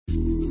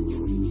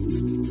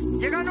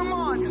Llega no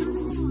more.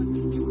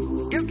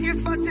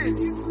 Guess party.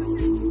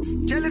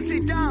 Jealousy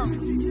down.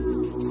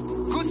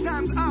 Good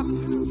times up.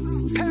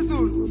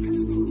 Pencil.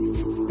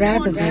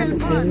 Brotherman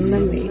in the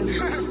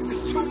mix.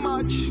 Too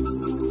much.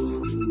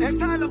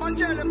 It's all about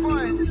jelly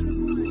point.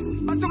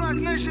 But ungas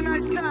nation I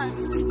stand.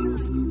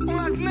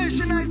 Ungas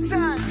nation I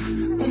stand.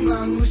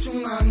 Ungangish.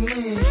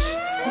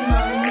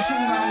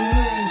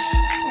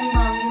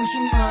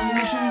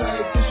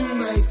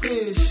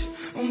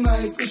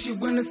 Ungaikish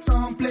when the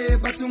song play,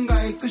 but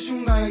ungaikish.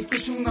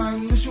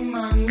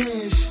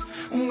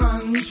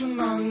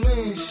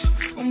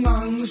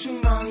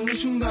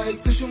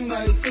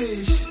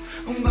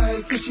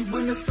 Ungaikish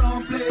when the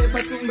song play,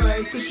 but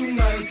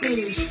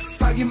ungaikish.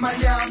 Pagi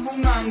malyam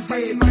ungangze,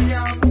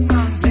 malyam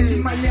ungangze.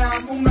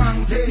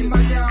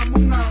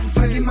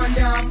 Pagi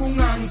malyam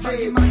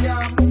ungangze,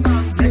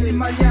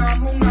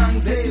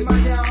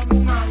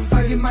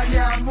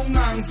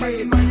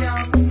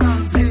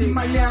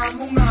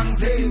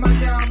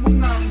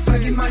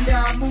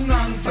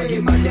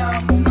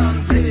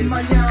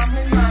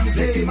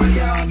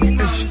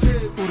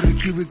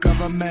 Urikiwi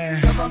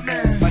government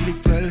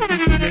Balitel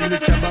sikulele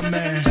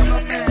chabaman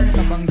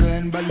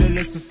Sabangan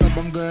balele su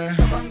sabangan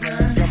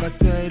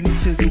Gabate ni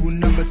chezi u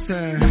number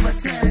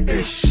 10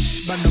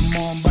 Ish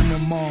Banamon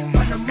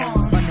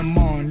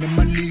Le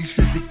mali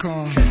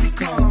shezikon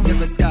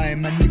Never die,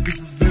 my niggas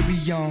is very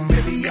young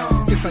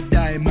If I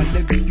die, my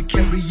legacy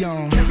carry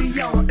on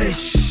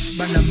Ish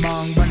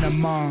Banamon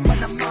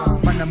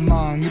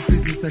Your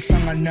business a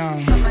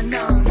shanganang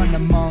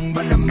Banamon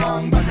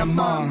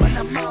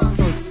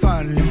So it's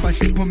fun,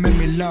 limpashi po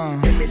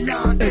memilang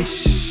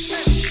Ish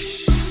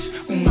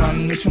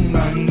Ungangish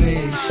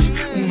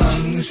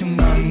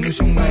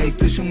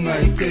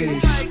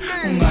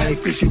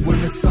Ungaikish when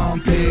the song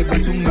play,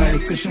 but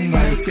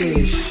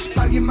ungaikish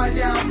Pagi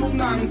malyam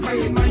ungangze,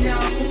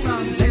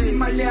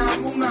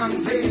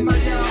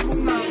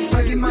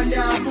 Pagi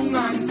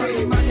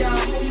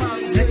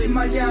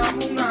malyam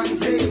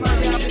ungangze,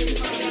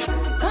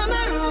 Come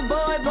here, rude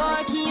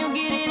boy, can you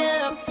get it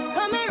up?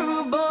 Come here,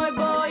 rude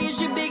boy,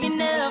 is you big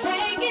enough?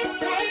 Take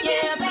it,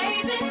 yeah,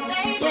 baby,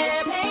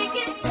 yeah, take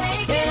it,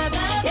 yeah.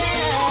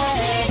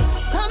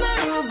 Come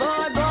here, rude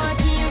boy,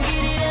 can you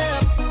get it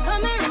up?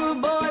 Come here,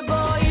 rude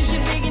boy, is you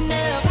big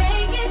enough?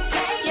 Take it,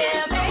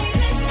 yeah,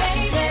 baby,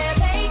 yeah,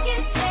 take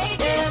it,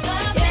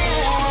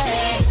 yeah.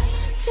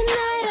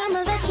 Tonight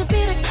I'ma let you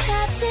be the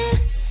captain.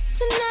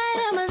 Tonight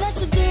I'ma let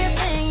you do your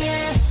thing,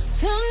 yeah.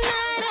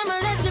 Tonight I'ma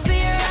let you be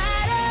a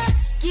rider.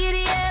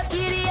 Giddy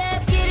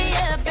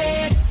up,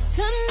 babe.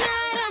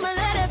 Tonight I'ma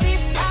let it be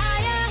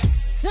fire.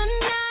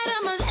 Tonight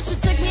I'ma let you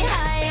take me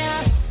higher.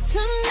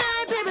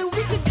 Tonight, baby,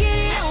 we could get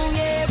it on,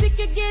 yeah. We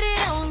could get it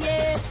on,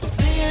 yeah.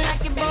 Do you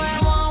like it, boy? I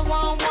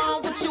want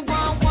what you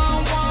want.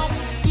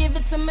 Give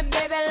it to me,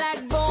 baby,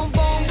 like boom.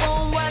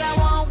 What I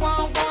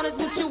want is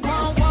what you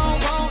want.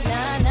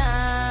 Nah.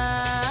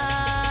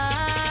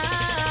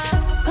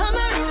 Come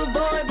here, rude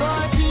boy,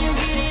 can you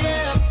get it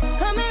up?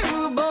 Come here,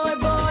 rude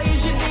boy,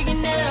 is you big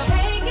enough?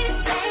 Take it,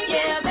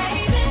 yeah,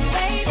 baby,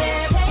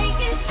 yeah,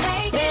 take it,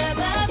 yeah.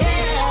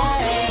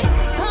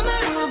 Come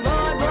here, rude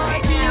boy,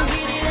 can you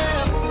get it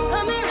up?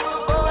 Come here,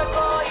 rude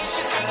boy, is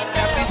you big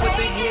enough? with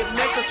the hit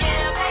maker.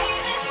 Yeah,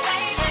 baby,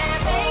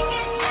 yeah, take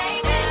it,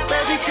 yeah.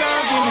 Baby,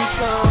 come give me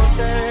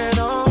something,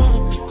 oh.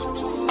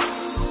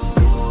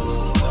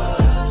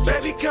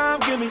 Baby, come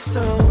give me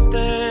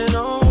something,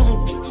 oh.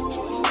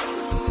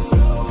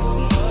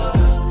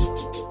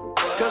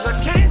 Cause I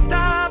can't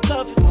stop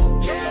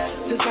loving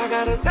since I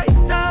got a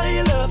taste of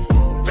your love.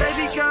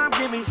 Baby, come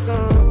give me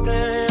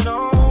something, oh.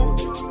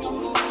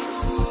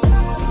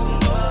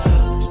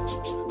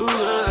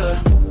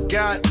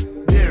 God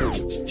damn,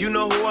 you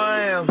know who I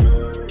am.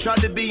 Tried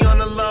to be on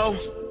the low,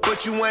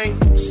 but you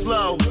ain't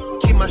slow.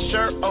 Keep my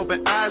shirt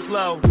open, eyes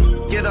low.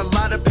 Get a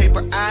lot of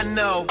paper, I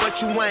know,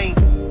 but you ain't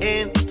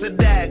into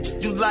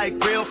that. You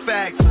like real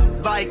facts.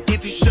 Like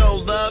if you show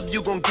love,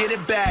 you gon' get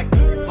it back.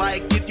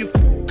 Like if you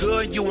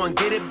good, you won't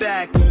get it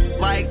back.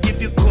 Like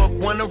if you cook,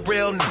 want a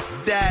real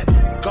that.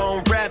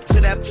 Gon' rap to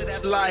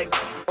that like,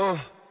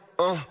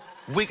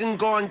 we can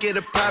go and get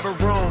a private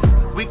room.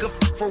 We could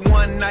for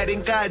one night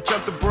and God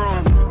jump the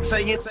broom.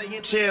 Saying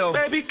chill.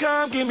 Baby,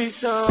 come give me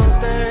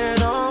something,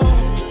 oh.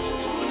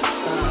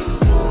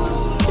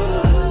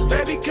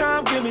 Baby,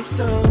 come give me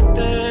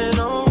something,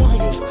 oh.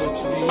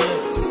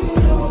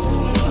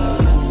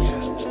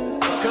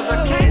 Cause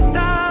I can't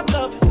stop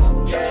loving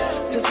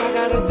since I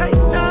got a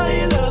taste of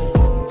your love.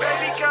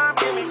 Baby, come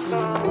give me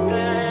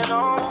something,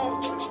 oh.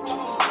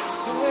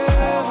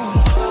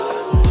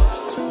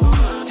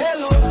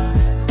 Hello.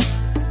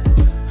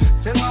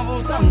 Tell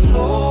me something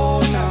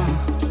more now.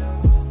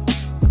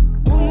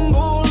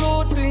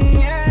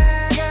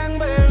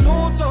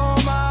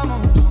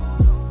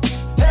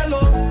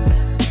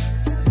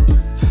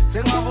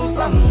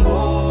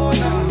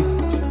 Sambona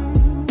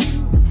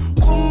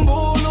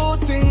kumbulu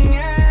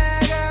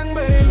tingeke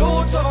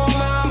ngibeluto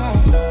mama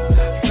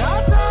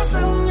Tata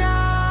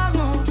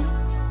semnyango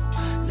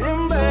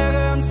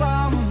limbeke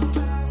msamo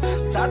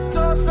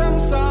Tato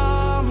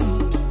semsamo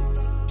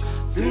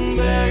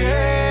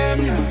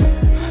Limbeke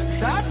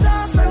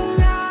tata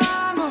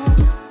sanyango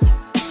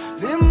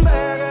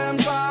Limbeke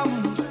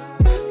msamu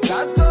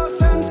Tato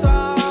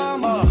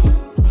sensamu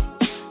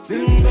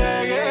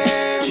Limbeke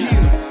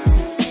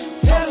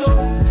Hello,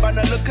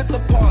 wanna look at the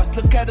past,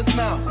 look at us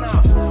now.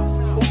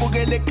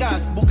 Bugele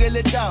gas,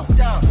 bugele down.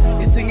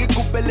 It's in it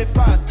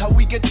fast, how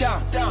we get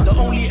down. The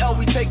only L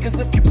we take is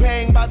if you're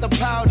paying by the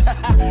pound.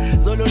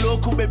 Zolo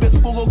loku baby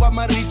spugo kwa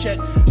ma recheck.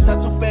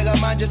 Tatu pega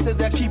manje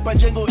says I keep a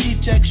jengo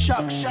e-check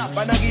shop.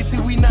 Banagiti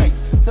we nice.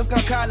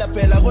 Seska kala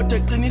pela gote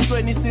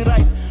qinisweni si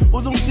right.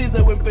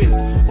 Uzungisize wemfethu.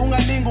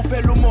 Ungalinga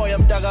uphela umoya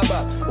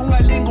mtakaba.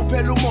 Ungalinga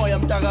uphela umoya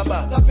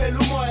mtakaba. Kaphela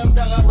umoya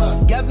mtakaba.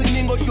 Yazi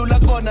ningo dlula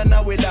kona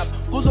nawe lapha.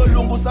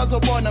 Kuzolunga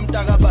usazobona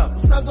mtakaba.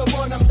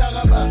 Usazobona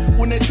mtakaba.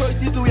 Une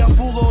choice either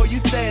uyavuka or you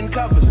stay in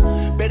covers.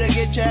 Better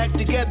get your act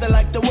together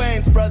like the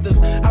Wayans brothers.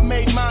 I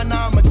made mine,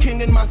 now I'm a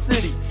king in my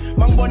city.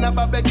 Mangibona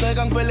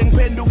babegxeka ngivele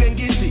ngiphenduke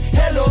ngithi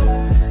hello.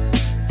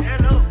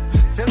 Hello.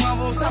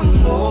 Tengabusa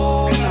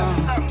ngibona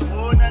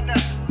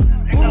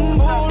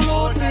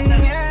Umbulu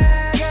tingeke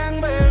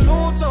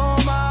ngibelutho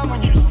mama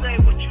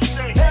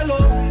Hello.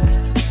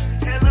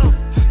 Hello.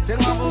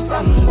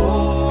 Tengabusa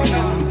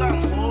ngibona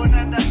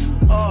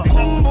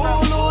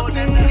Umbulu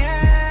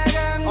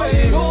tingeke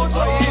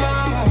ngibelutho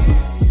mama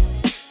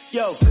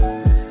Yo,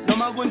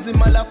 noma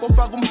kunzima lapho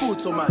faka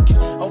umfutho makhe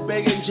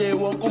awubheke nje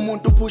wonke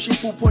umuntu uphusha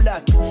iphupho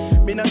lakhe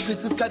mina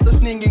ngichitha isikhathi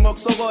esiningi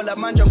ngokusokola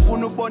manje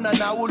ngifuna ukubona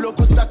nawe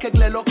lokhu stuck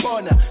ekulelo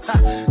khona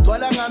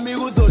gcwala ngami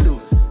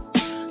kuzolunga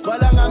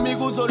gcwala ngami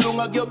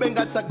kuzolunga kuyobe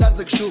ngathi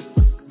akaze kushuba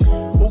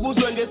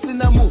ukuzwe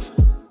ngesinamuva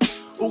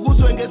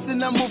ukuzwe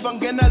ngesinamuva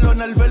ngena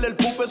lona livele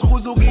liphuphe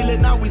esikhuzukile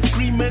now we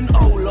screaming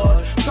oh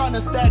lord trying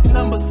to stack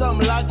numbers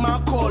something like my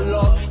call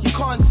lord you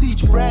can't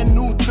teach brand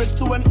new tricks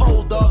to an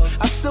old dog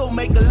I still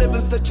make a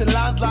living stitching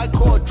lines like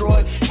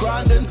corduroy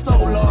grinding so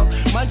long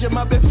manje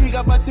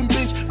mabefika bathi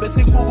impinch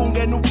bese kubuka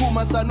ungena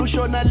uphuma sana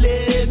ushona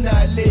le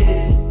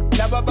nale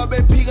laba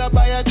babephika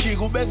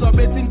bayajika ubezwa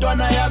bethi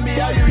intwana yami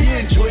yayo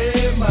yinjwe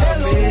mami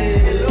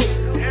Hello.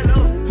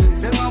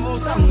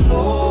 Tengabusa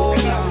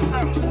ngibona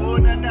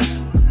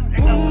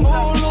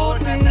Umbulu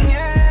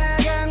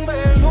tingeke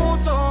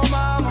ngibelutho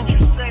mama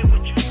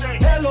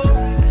Hello.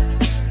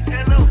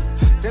 Hello.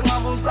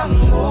 Tengabusa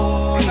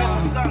ngibona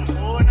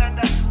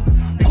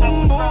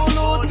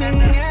Umbulu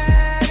tingeke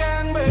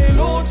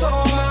ngibelutho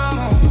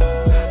mama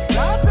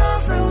Tata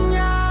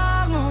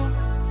semnyango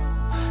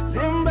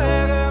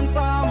Limbeke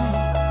msamu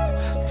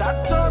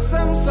Tato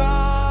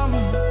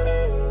semsamu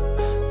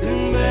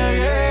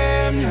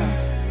Limbeke mnya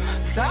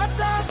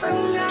Tata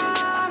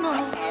semnyango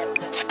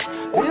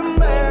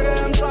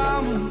Limbeke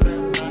msamu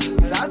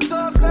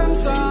Tato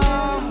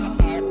semsamu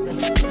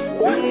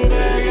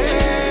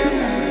Limbeke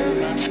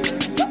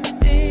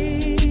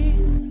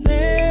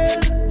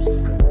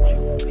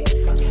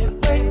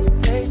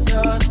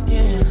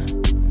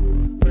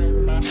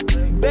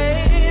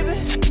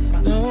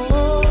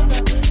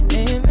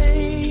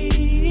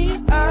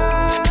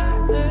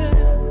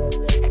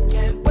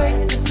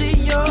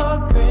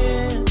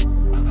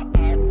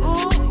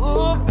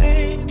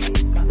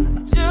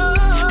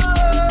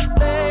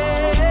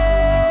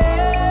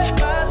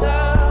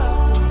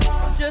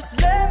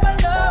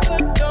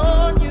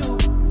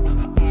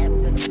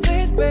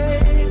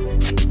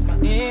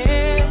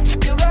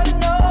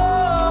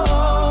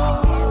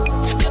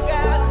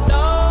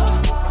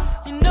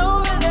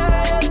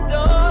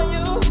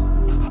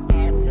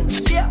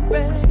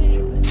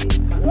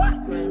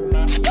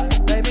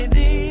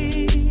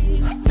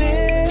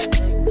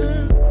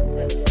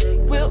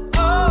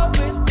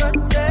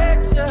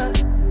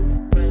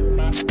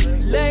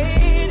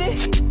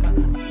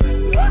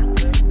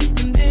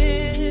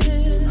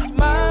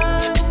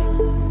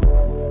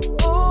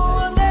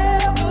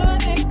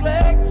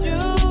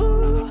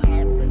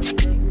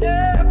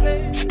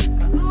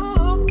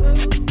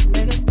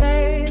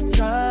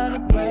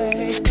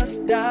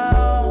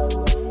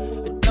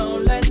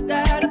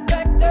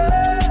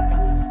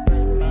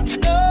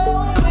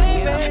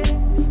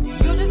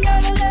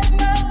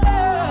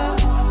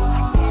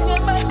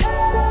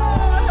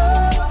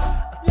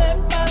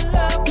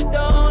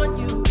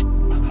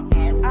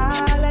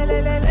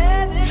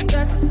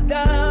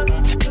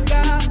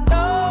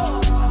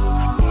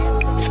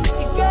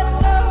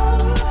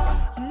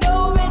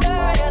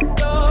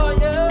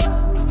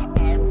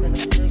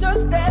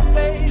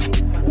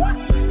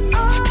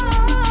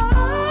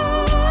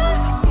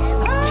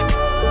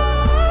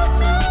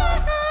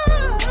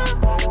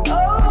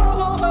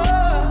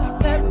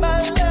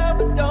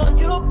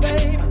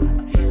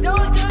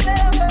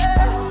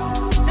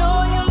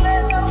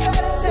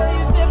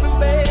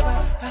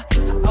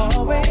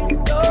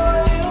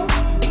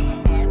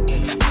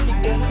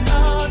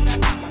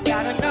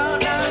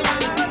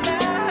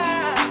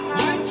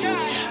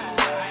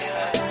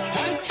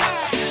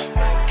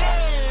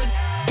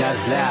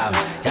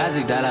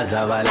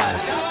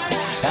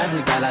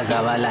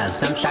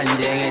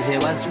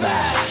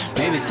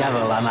Maybe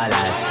travel with my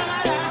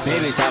last.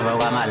 Maybe travel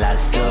with my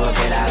last. So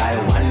feel like I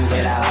won,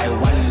 feel like I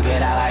won, feel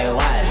like I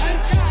won.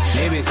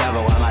 Maybe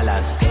travel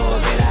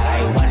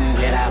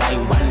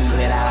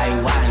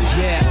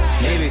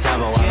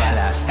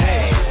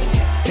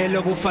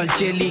Velo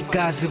kufaltshela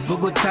igazi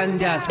vuka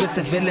uthandazi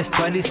bese vele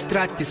sigcwala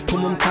istrati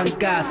siphuma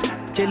umkhankasi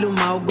tshela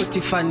uma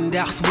ukuthi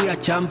fandax buya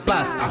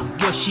jumpers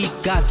kuyoshiya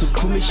igazi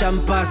uqhuma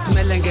ishampas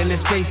mele ngene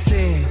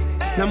space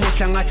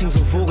namuhla ngathi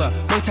ngizovuka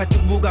ngithatha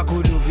ukubuka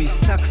khuluvi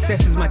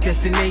success is my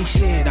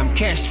destination I'm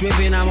cash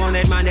driven I'm on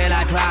that money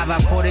I drive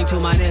according to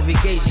my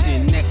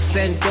navigation next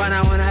cent when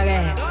I wanna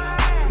get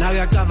now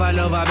you cover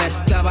love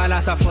best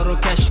tabalasa for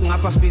cash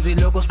ngapha busy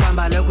locos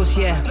pamba locos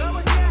yeah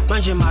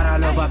manje mara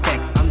love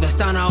back I'm the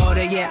stunner all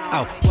the year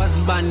out was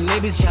ban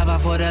maybe Java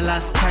for the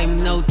last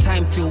time no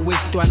time to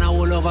waste one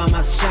all over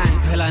must shine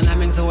phela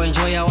nami ngizo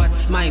enjoy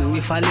what's mine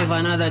if I live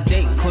another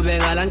day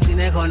khubeka la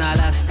ngcine khona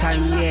last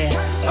time yeah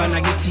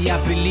bana ngithi I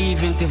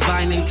believe in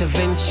divine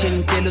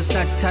intervention tell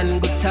Satan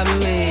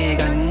kuthame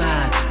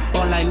kancane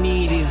all I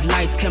need is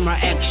lights camera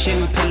action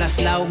phela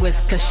slow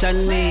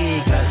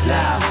kwesikhashane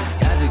kasla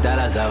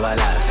yazidala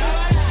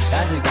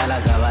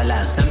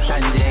zabalas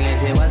namhlanje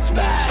ngithi what's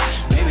bad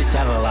maybe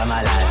Java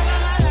wamalas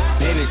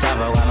maybe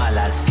Java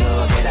wamalas so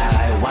phela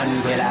I one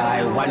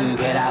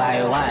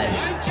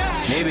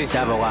maybe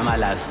Java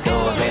wamalas so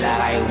phela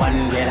I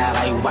one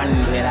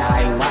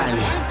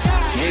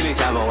maybe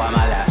Java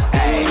wamalas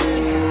hey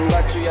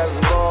watu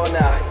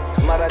yazibona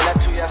mara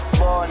latu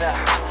yasibona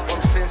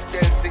from since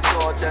then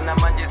sikoda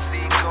namanje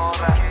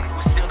sikora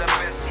we still the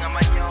best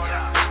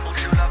ngamanyora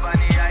udlula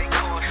bani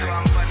ayikhohlwa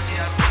amfani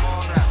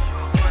yasibona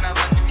bona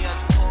abantu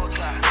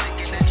yasipoka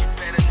thinking that you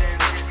better than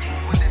this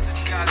when this is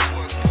God's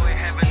work boy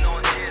heaven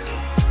on this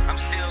I'm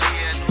still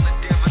here know the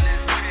devil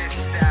is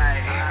pissed I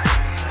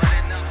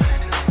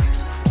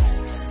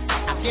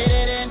get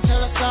it until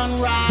the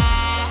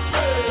sunrise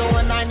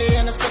doing 90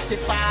 in the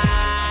 65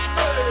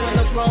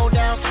 windows roll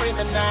down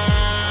screaming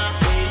now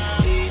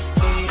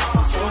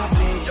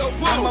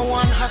number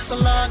one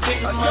hustler,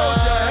 getting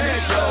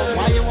money.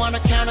 Why you wanna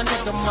count a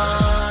nigga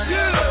money?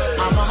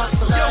 I'm a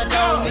hustler,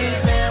 don't need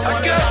that one.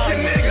 I got you,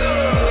 nigga.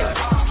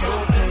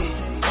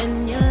 And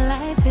your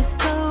life is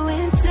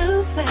going too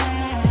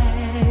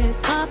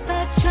fast off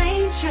the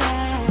train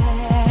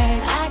track.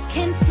 I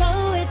can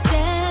slow it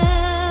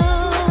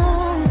down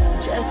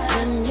just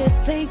when you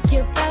think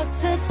you're about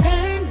to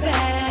turn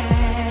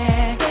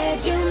back.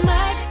 Scared you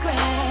might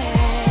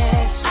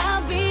crash.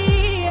 I'll be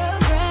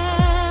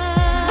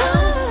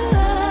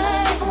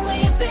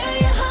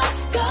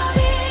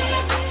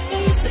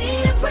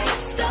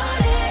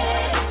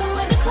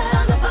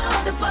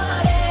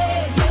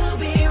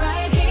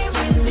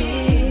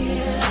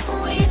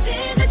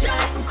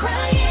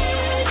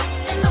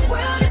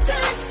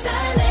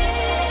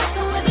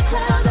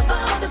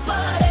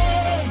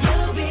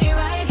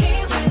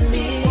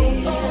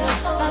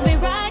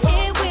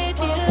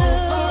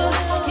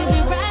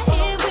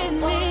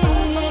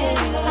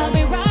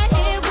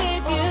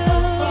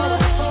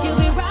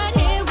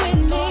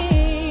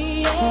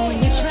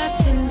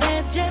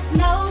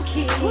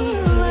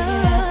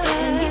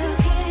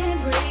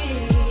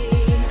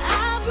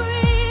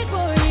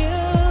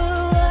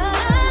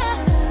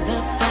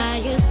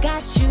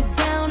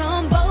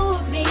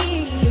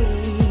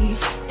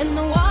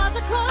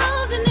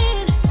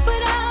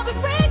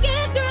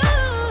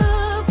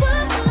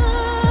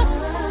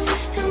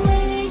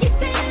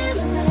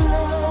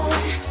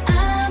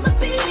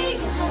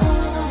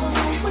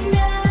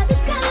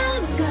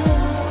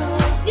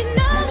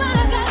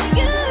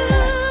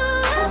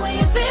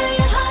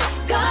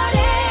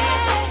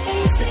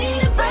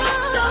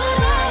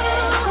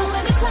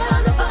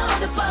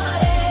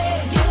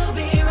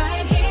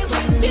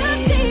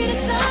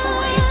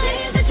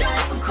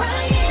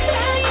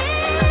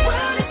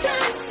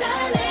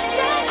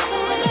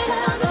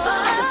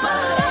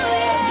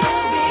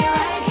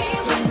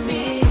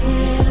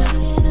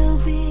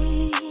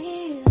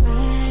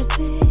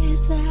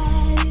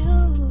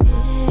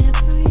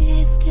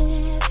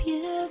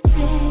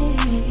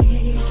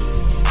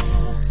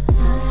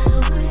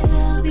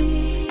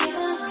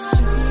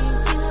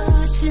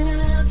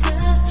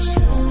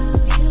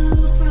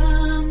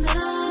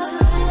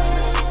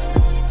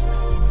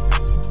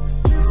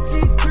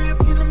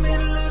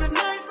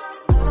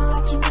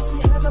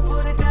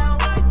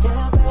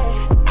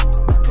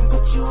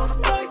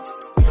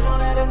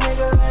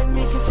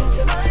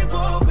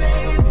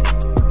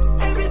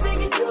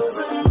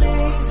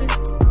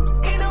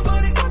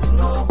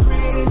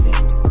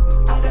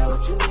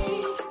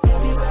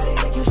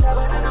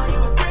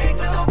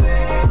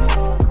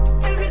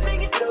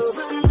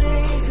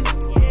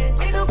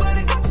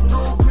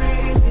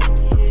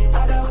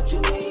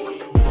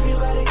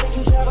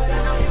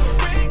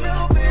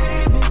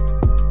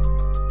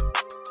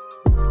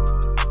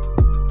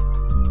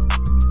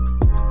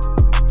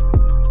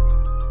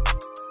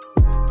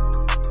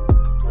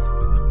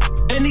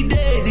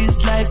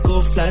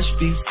flash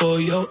before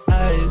your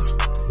eyes.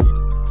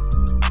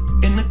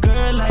 In a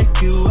girl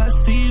like you, I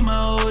see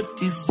my old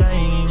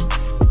design.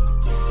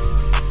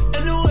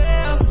 And the way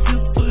I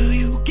feel for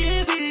you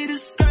can't be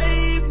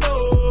described,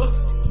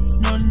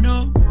 no, no.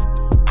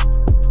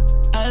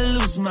 I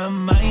lose my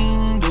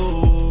mind,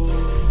 oh.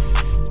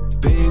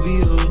 Baby,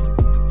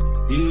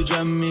 oh, you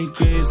drive me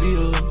crazy,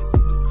 oh.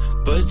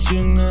 but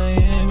you not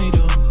hear me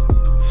though.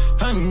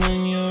 I'm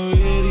on your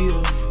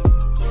radio.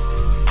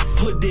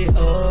 Put it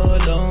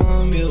all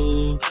on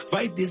you.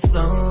 Write this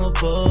song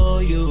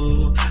for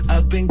you.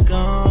 I've been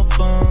gone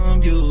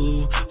from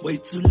you. Way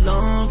too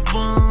long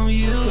from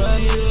you.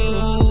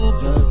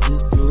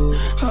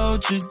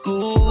 How'd you go?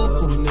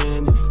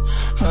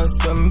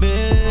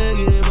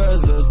 Haspambege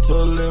bazas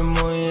tole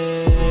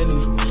moyeni.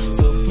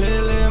 So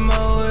pele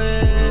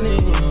maweni.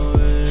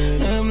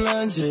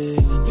 Emlanje.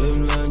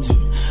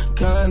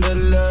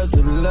 Kandala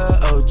zula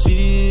au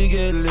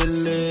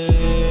jigelele.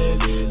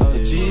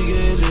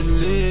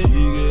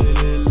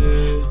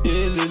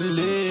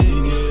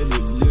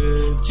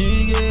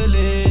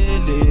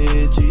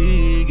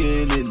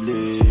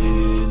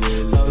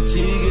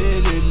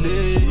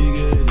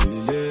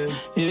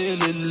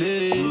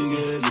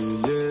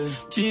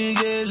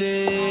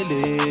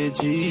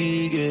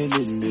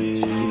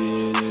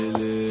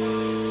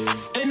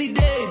 Any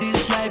day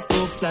this life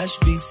will flash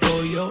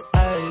before your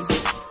eyes.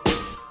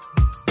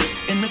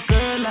 And a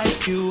girl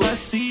like you, I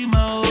see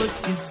my old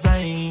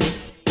design.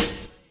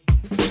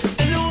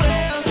 And the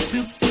way I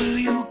feel for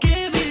you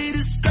can't be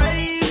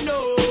described, no.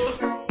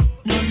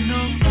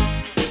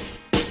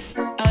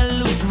 I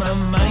lose my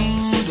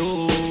mind,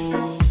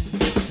 oh.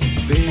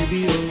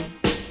 Baby, oh,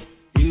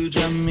 you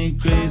drive me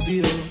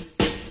crazy, oh.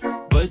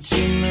 But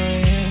you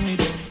not hear me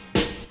though.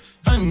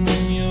 I'm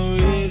on your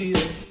radio.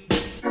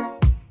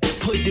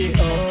 Put it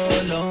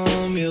all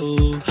on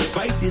you.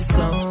 Write this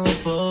song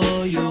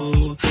for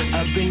you.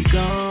 I've been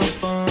gone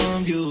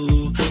from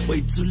you.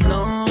 Way too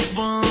long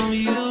from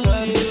you.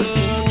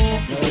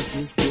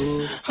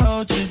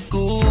 How'd you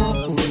go?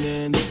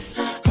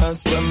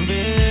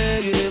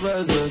 Haspambege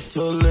bazas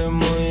tole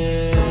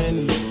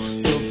moyeni.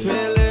 So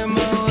pele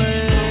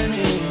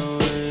maweni.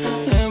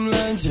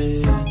 Emlanje.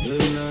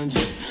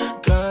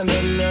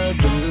 Kandala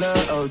zula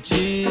au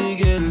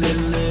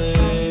jigelele.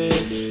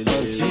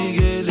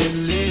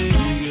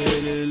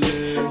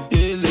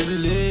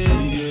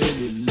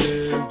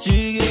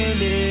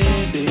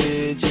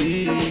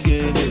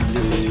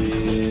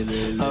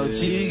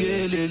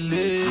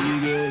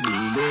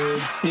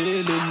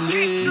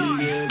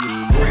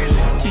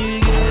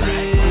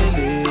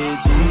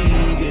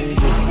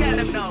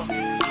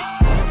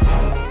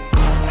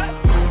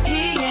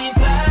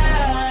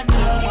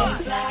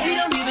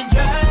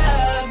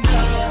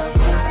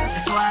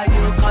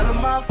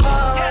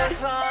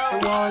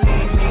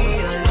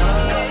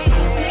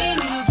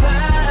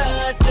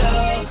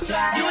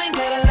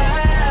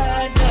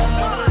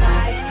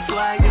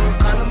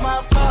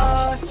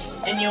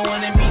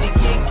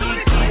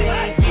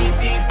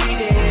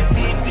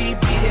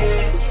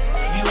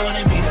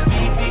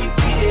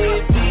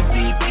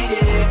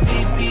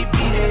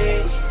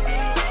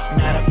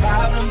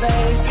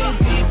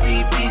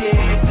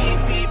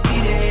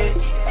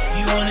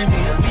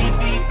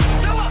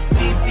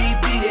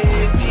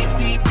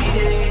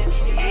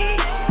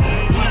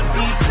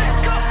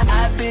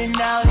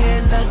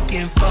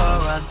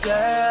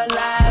 Girl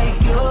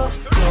like you,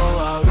 so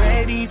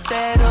already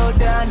settled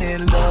down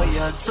and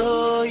loyal to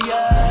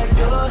your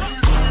door.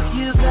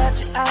 You got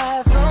your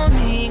eyes on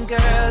me,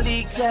 girl,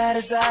 he got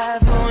his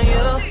eyes on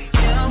you.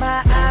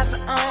 My eyes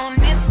are on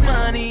this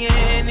money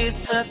and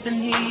it's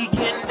nothing he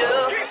can do.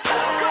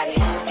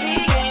 He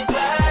ain't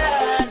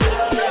blind,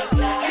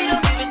 he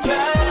don't even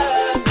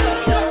drive,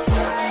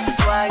 that's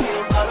why you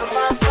call him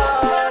my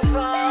phone,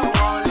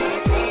 won't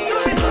leave me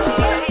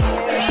alone.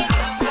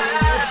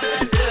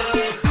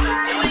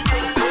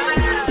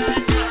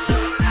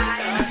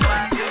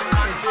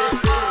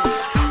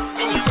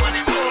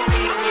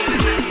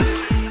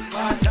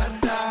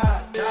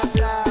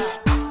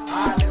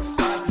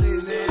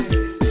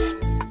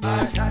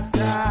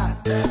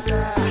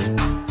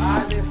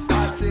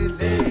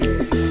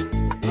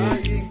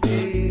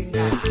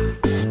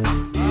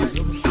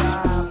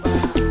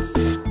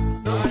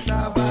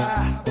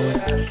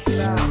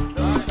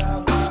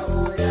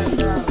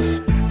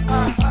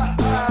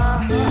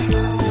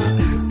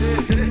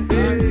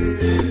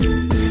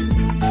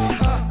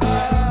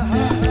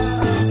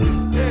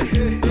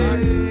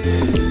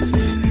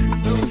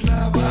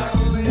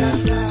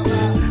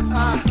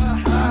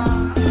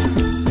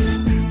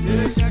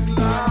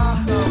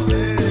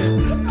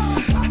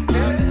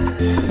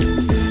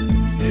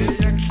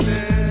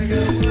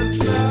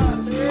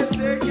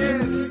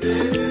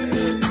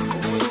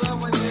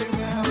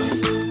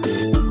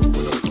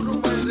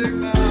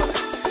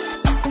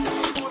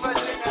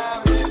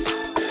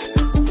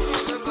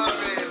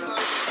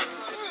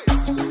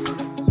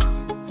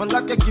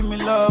 Give me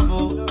love,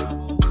 oh.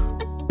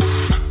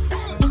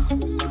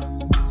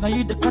 Now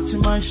you the catch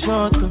my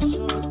shot, oh.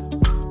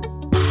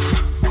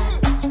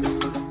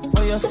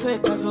 For your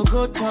sake, I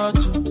go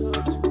touch you.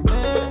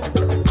 Hey.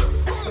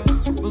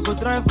 We go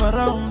drive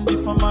around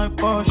for my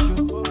Porsche.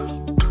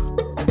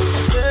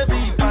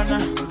 Baby, pana,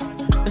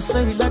 they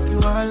say you like you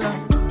all.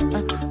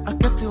 I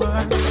get you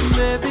all.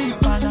 Baby,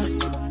 pana,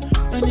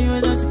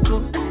 anywhere that you go,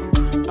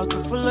 I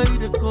can follow you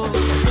to go.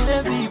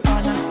 Baby,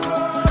 pana,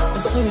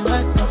 they say you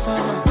like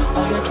cassava. I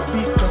like to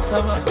be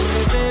cassava,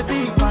 baby,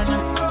 pana.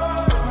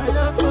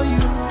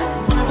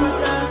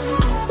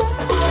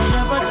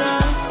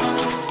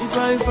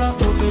 Viva, oh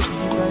baby,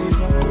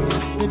 Viva.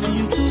 Baby,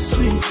 you too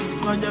sweet,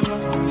 forever.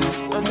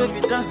 My baby,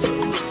 that's it,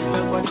 you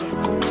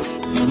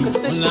can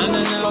take me,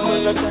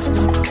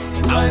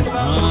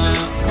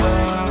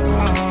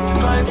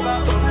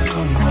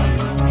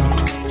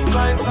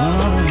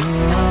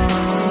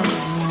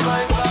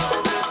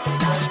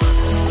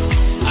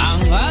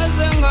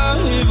 angaze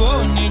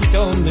ngayibona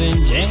intombi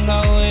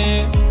njengawe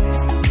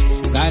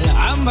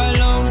ngalihamba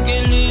lonke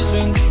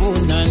ilizwe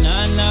ngifuna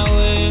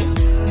nanawe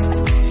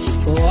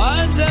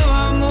waze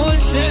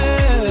wamuhle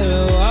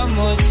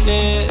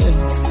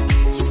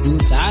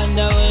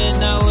ngithanda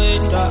wena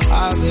wedwa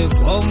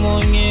akekho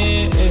omunye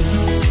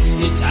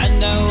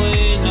ngithanda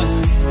wena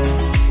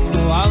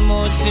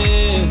wamuhle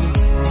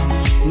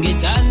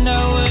ngithanda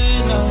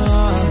wena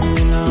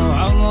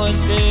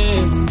wamuhle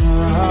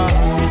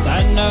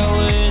ngithanda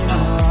wena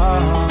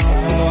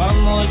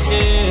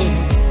wamuhle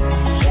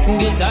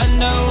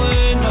ngithanda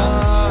wena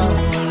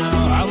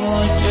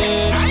wamuhle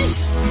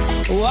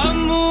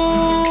wamuhle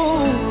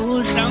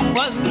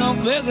ngikwazi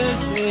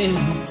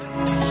nokubekesela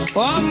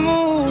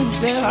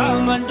wamuhle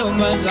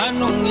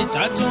amantombazane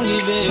ungithatha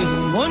ungibeke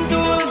umuntu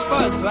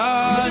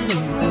wesifazane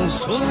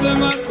ungisuse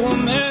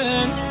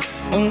emaqhumeni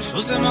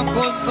ungisuse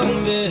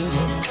emakhosini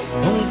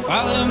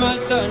ungifake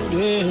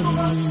emathandweni.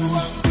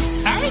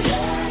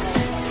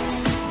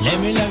 Let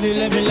me love you,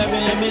 let me love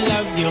you, let me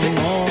love you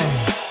more.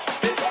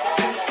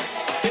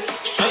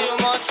 Show you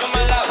more to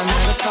my love. I'm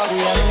at a party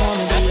I don't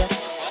wanna be at,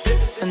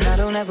 and I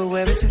don't ever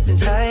wear a suit and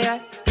tie.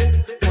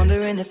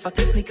 Wondering if I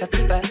can sneak out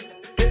the back.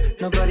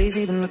 Nobody's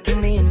even looking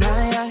me in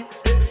my eyes.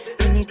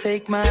 When you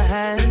take my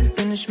hand,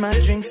 finish my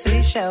drink,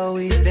 say, shall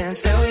we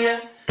dance? Hell yeah.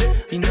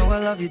 You know I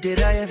love you,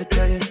 did I ever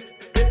tell you?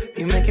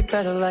 You make it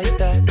better like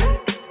that.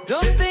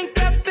 Don't think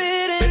I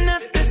fit in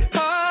at this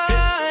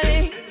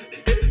party.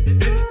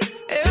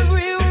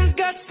 Everyone's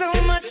got so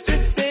much to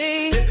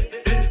say.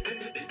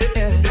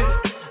 Yeah,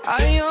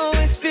 I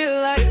always feel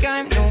like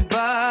I'm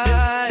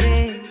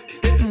nobody.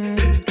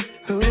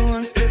 Who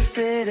wants to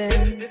fit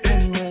in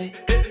anyway?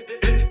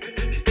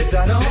 'Cause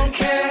I don't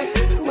care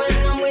when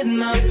I'm with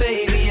my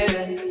baby,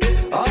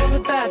 yeah. All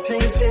the bad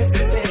things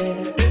disappear.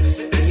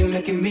 You're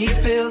making me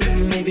feel that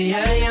maybe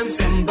I am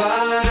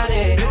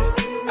somebody.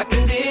 I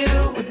can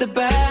deal with the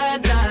bad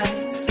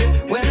nights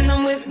when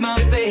I'm with my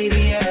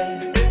baby, yeah.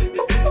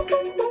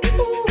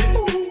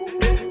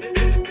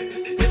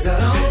 'Cause I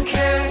don't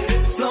care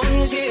as long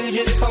as you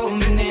just hold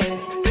me near.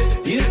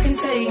 You can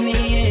take me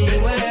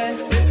anywhere.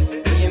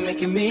 You're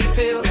making me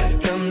feel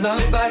like I'm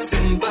loved by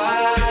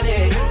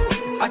somebody.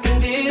 I can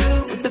deal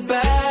with the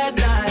bad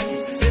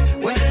nights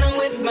when I'm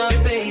with my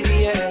baby,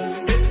 yeah.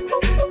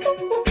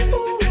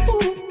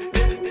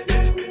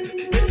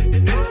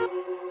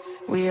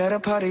 We at a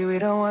party we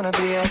don't wanna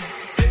be at.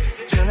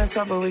 Trying to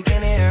talk but we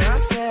can't hear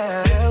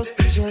ourselves.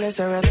 Pictureless,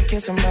 I'd rather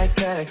kiss them right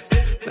back.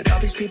 But all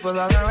these people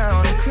all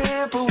around, I'm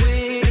crippled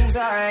with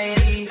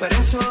anxiety. But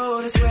I'm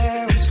told it's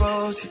where I'm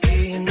supposed to be.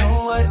 You know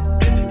what?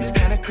 It's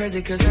kinda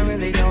crazy 'cause I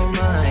really don't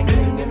mind.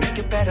 Can you make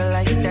it better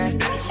like that?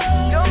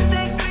 Don't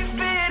think we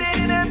fit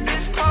in at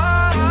this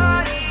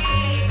party.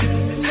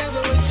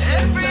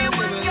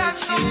 Everyone's got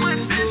so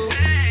much to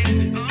say.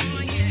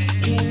 Oh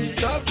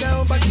yeah. Top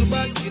down, back to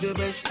back, you the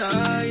best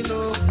I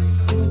know.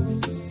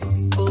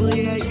 Oh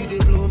yeah, you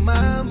did blow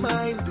my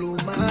mind, blow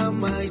my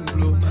mind,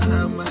 blow my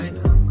mind.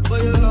 For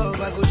your love,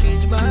 I go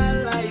change my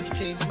life,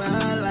 change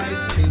my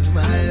life, change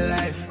my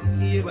life.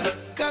 Yeah, but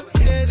come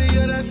here to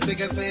your ass,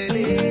 make us my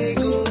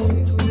ego.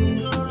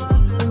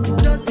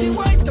 Dirty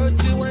white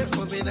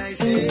for me, I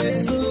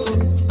say so.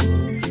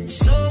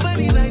 So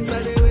many nights I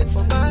did wait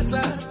for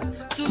matter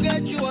to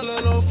get you all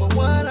alone for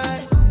one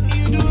night.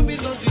 You do me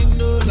something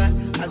no lie,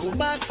 I go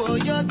mad for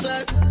your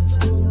type.